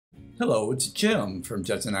Hello, it's Jim from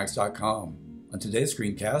JetsonX.com. On today's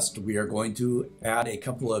screencast, we are going to add a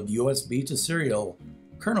couple of USB to serial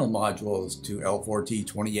kernel modules to L4T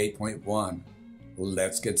 28.1.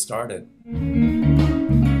 Let's get started.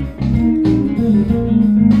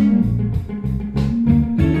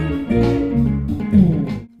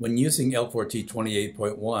 When using L4T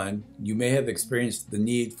 28.1, you may have experienced the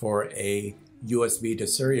need for a USB to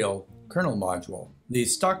serial kernel module. The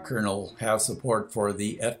stock kernel has support for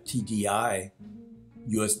the FTDI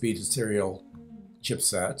USB to serial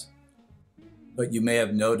chipset, but you may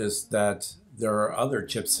have noticed that there are other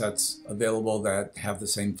chipsets available that have the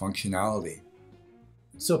same functionality.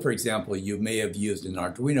 So for example, you may have used an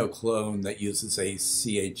Arduino clone that uses a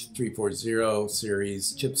CH340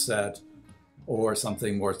 series chipset, or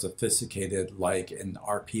something more sophisticated like an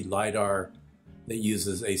RP LiDAR that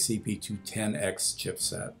uses a CP210X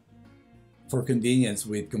chipset. For convenience,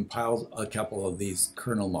 we've compiled a couple of these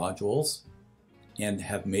kernel modules and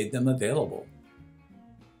have made them available.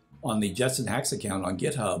 On the Jetson Hacks account on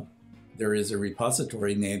GitHub, there is a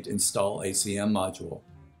repository named Install ACM Module.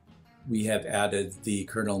 We have added the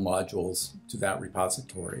kernel modules to that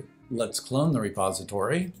repository. Let's clone the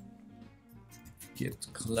repository. Git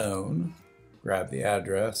clone, grab the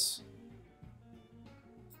address.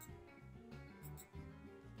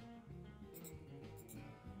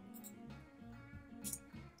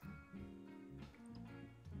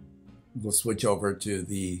 We'll switch over to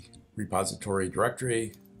the repository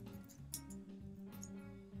directory.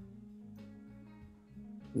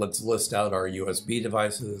 Let's list out our USB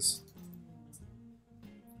devices.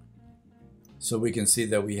 So we can see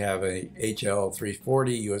that we have a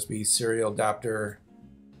HL340 USB serial adapter,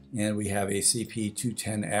 and we have a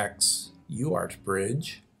CP210X UART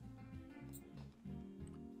bridge.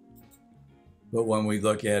 But when we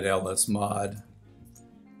look at LSMod,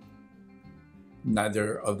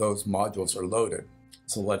 neither of those modules are loaded.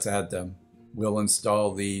 So let's add them. We'll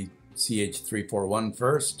install the CH341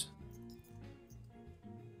 first.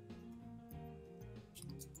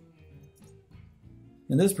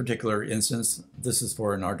 In this particular instance, this is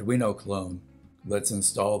for an Arduino clone. Let's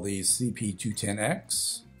install the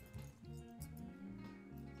CP210X.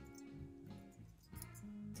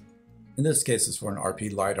 In this case, it's for an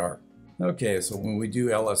RP LiDAR. Okay, so when we do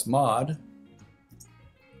LSMod,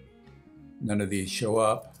 none of these show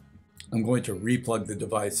up. I'm going to replug the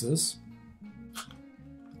devices.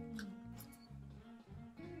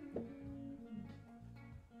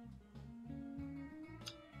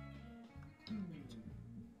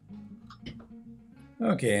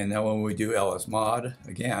 Okay, and now when we do LSMod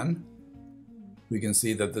again, we can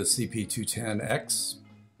see that the CP210X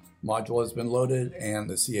module has been loaded and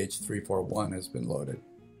the CH341 has been loaded.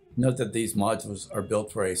 Note that these modules are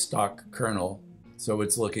built for a stock kernel, so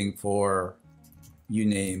it's looking for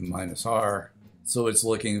uname -r, so it's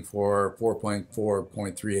looking for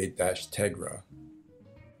 4.4.38-Tegra.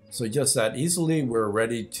 So just that easily, we're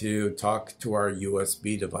ready to talk to our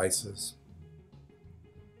USB devices.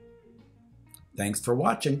 Thanks for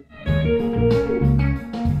watching.